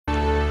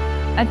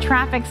A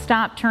traffic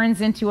stop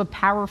turns into a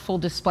powerful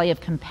display of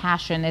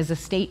compassion as a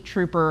state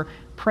trooper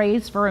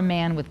prays for a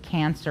man with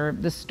cancer.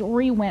 The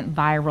story went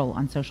viral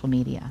on social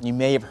media. You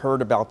may have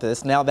heard about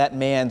this. Now that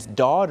man's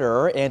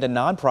daughter and a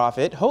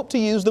nonprofit hope to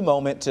use the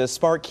moment to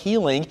spark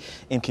healing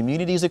in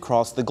communities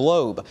across the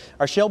globe.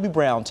 Our Shelby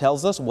Brown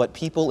tells us what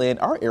people in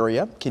our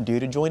area can do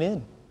to join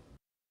in.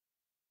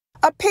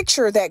 A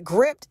picture that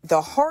gripped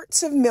the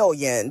hearts of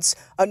millions.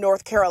 A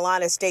North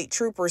Carolina state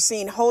trooper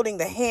seen holding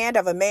the hand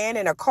of a man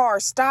in a car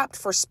stopped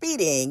for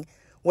speeding.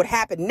 What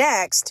happened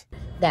next?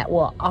 That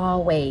will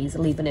always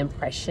leave an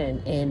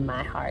impression in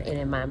my heart and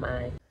in my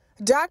mind.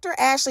 Dr.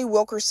 Ashley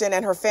Wilkerson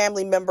and her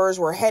family members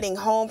were heading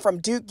home from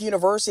Duke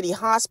University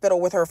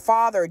Hospital with her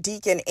father,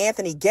 Deacon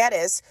Anthony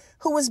Geddes,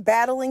 who was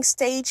battling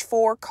stage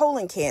 4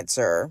 colon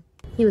cancer.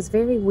 He was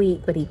very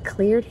weak, but he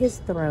cleared his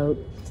throat,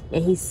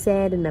 and he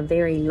said in a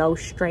very low,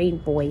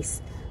 strained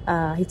voice,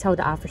 he told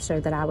the officer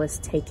that I was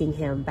taking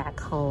him back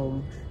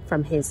home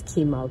from his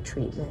chemo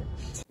treatment.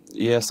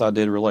 Yes, I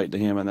did relate to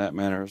him in that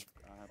manner.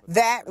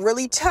 That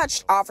really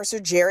touched Officer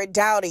Jared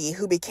Dowdy,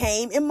 who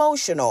became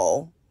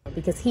emotional.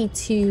 Because he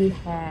too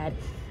had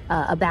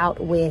a bout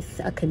with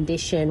a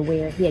condition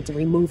where he had to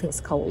remove his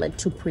colon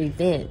to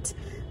prevent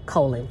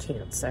colon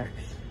cancer.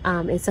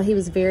 And so he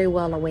was very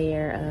well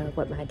aware of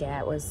what my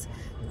dad was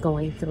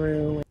going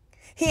through.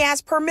 He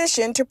asked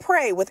permission to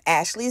pray with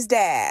Ashley's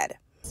dad.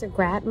 So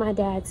grabbed my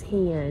dad's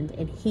hand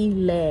and he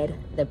led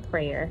the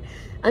prayer.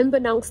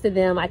 Unbeknownst to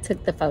them, I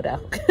took the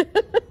photo.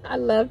 I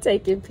love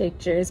taking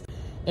pictures.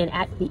 And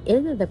at the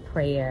end of the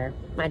prayer,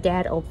 my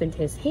dad opened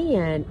his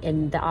hand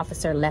and the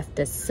officer left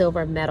a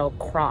silver metal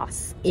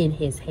cross in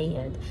his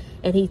hand.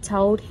 And he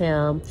told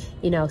him,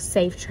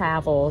 safe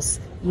travels.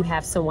 You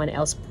have someone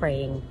else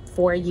praying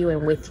for you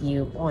and with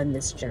you on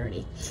this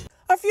journey.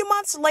 A few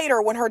months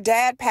later, when her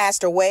dad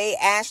passed away,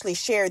 Ashley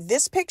shared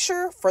this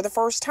picture for the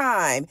first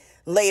time.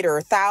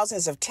 Later,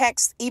 thousands of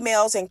texts,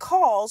 emails, and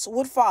calls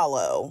would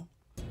follow.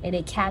 And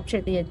it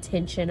captured the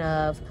attention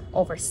of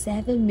over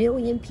 7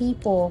 million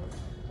people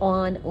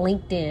on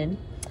LinkedIn.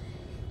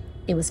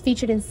 It was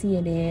featured in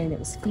CNN, it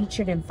was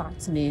featured in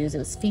Fox News, it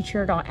was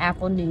featured on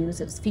Apple News,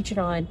 it was featured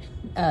on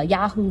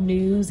Yahoo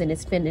News, and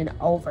it's been in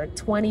over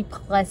 20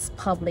 plus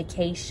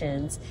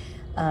publications,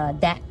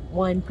 that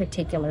one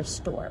particular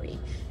story.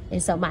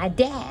 And so my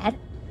dad,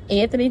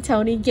 Anthony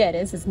Tony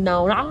Geddes, is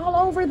known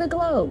all over the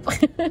globe.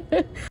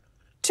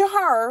 To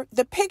her,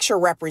 the picture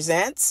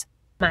represents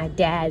my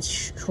dad's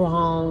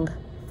strong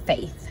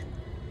faith.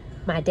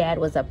 My dad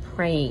was a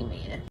praying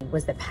man. It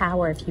was the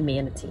power of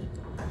humanity.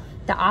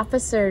 The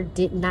officer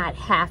did not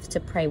have to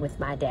pray with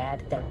my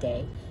dad that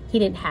day. He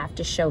didn't have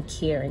to show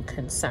care and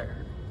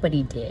concern, but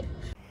he did.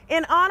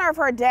 In honor of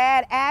her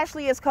dad,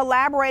 Ashley is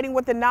collaborating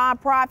with the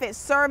nonprofit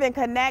Serve and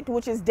Connect,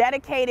 which is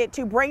dedicated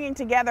to bringing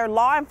together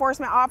law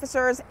enforcement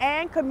officers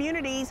and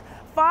communities,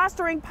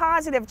 fostering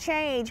positive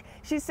change.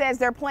 She says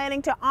they're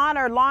planning to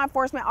honor law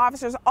enforcement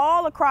officers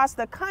all across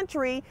the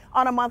country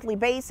on a monthly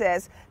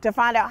basis. To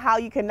find out how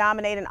you can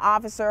nominate an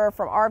officer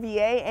from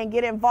RVA and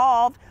get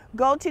involved,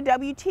 go to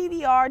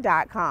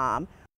WTVR.com.